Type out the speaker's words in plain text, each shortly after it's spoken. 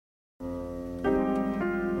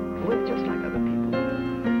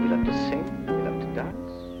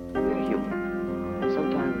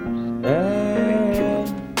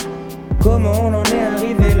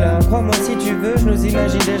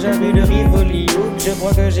Je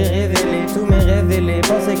crois que j'ai révélé tous mes révélés.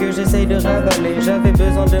 Pensais que j'essaye de ravaler. J'avais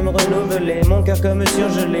besoin de me renouveler. Mon cœur comme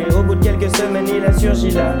surgelé. Au bout de quelques semaines il a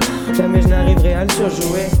surgi là. Jamais je n'arriverai à le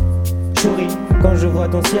surjouer. Souris quand je vois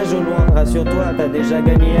ton siège au loin. Rassure-toi, t'as déjà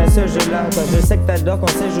gagné à ce jeu-là. Toi je sais que t'adores quand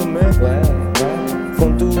c'est joumeux. Ouais.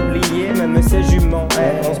 Font tout oublier, même ces juments.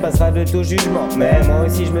 On se passera de tout jugement. Mais moi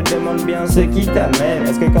aussi je me demande bien ce qui t'amène.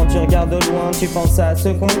 Est-ce que quand tu regardes au loin, tu penses à ce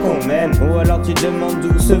qu'on mène? Ou alors tu demandes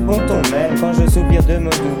d'où ce bon ton mène? Quand je soupire de mots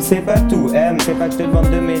doux, c'est pas tout c'est pas que je te demande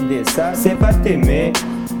de m'aider, ça c'est pas t'aimer.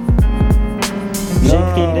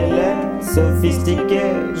 J'écris des lettres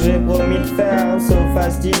sophistiquées, j'ai promis de faire, sauf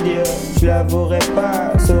fastidieux. Je l'avouerai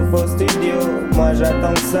pas, sauf au studio. Moi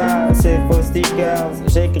j'attends que ça, c'est faux stickers.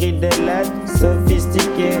 J'écris des lettres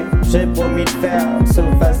sophistiquées, j'ai promis de faire, sauf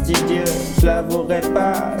fastidieux. Je l'avouerai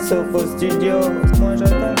pas, sauf au studio. Moi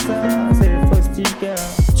j'attends que ça, c'est faux stickers.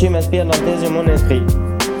 Tu m'inspires dans tes yeux mon esprit.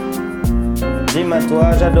 Dis-moi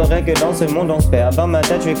toi, j'adorerais que dans ce monde on se perd. Dans ma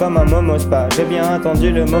tête je suis comme un moment spa. J'ai bien attendu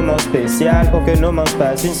le moment spécial pour que nos mains se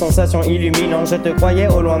passent. Une sensation illuminante, je te croyais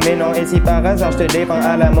au loin mais non. Et si par hasard je te dépeins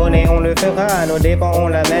à la monnaie, on le fera à nos dépens. On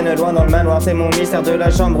l'amène loin dans le manoir, c'est mon mystère de la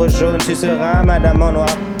chambre jaune. Tu seras madame en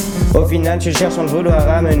noir. Au final tu cherches sans le vouloir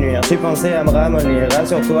à me nuire. Tu pensais à me ramollir,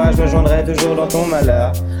 rassure-toi, je me joindrai toujours dans ton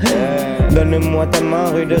malheur. Donne-moi ta main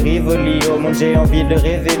rue de Rivoli. Au monde j'ai envie de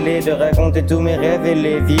révéler, de raconter tous mes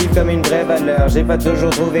révélés. Vivre comme une vraie valeur, j'ai pas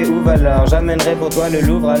toujours trouvé où valeur. J'amènerai pour toi le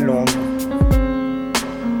Louvre à Londres.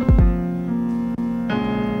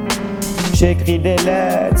 J'écris des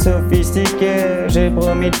lettres sophistiquées, j'ai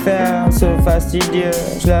promis de faire, sauf fastidieux.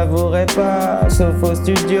 Je l'avouerai pas, sauf au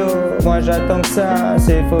studio. Moi j'attends que ça,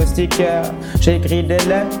 c'est faux sticker. J'écris des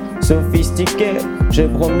lettres sophistiquées, j'ai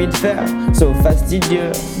promis de faire, sauf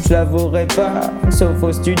fastidieux. Je l'avouerai pas, sauf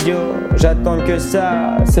au studio. J'attends que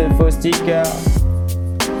ça, c'est faux sticker.